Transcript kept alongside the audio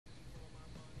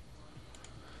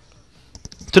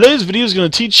Today's video is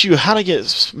going to teach you how to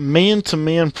get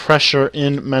man-to-man pressure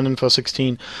in Madden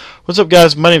 16. What's up,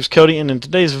 guys? My name is Cody, and in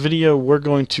today's video we're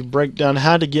going to break down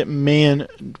how to get man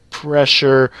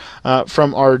pressure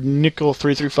from our nickel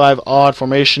 3-3-5 odd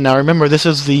formation. Now remember, this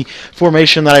is the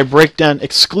formation that I break down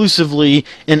exclusively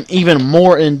and even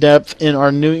more in depth in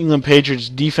our New England Patriots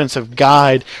defensive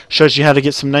guide. Shows you how to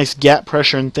get some nice gap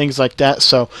pressure and things like that,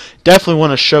 so definitely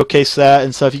want to showcase that.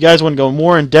 And so if you guys want to go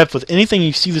more in depth with anything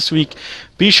you see this week,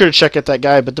 be sure to check out that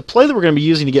guide. But the play that we're going to be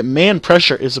using to get man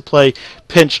pressure is the play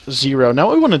pinch zero. Now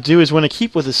what we want to do is we want to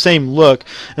keep with the same look,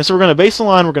 and so we're going to base the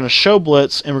line, we're going to show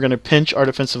blitz, and we're going to pinch our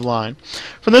defensive line.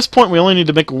 From this point we only need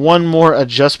to make one more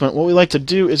adjustment. What we like to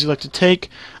do is we like to take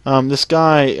this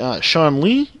guy Sean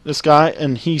Lee,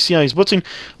 and see how he's blitzing.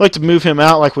 We like to move him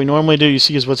out like we normally do. You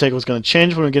see his blitz angle is going to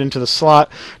change when we get into the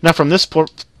slot. Now from this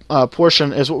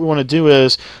portion is what we want to do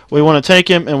is we want to take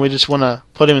him and we just want to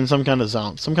put him in some kind of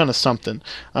zone, some kind of something,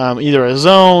 either a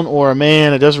zone or a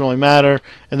man, it doesn't really matter.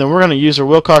 And then we're going to use our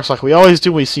Wilcox like we always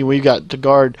do. We see we got to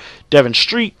guard Devin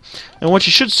Street, and what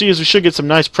you should see is we should get some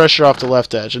nice pressure off the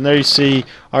left edge, and there you see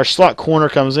our slot corner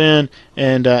comes in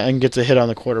and gets a hit on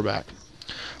the quarterback.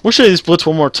 We'll show you this blitz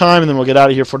one more time and then we'll get out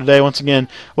of here for today. Once again,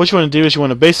 what you want to do is you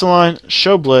want to base the line,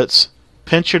 show blitz,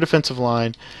 pinch your defensive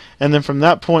line, and then from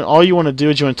that point all you want to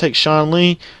do is you want to take Sean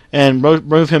Lee and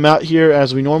move him out here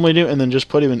as we normally do, and then just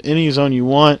put him in any zone you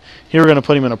want. Here we're going to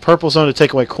put him in a purple zone to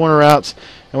take away corner routes,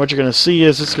 and what you're going to see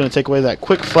is it's going to take away that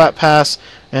quick flat pass,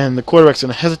 and the quarterback's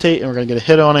going to hesitate, and we're going to get a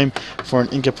hit on him for an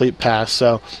incomplete pass.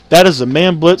 So that is the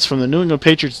man blitz from the New England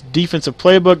Patriots defensive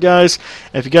playbook, guys.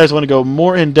 And if you guys want to go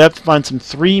more in depth, find some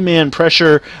three-man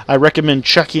pressure, I recommend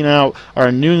checking out our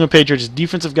New England Patriots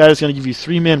defensive guide. It's going to give you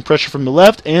three-man pressure from the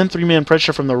left and three-man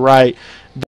pressure from the right.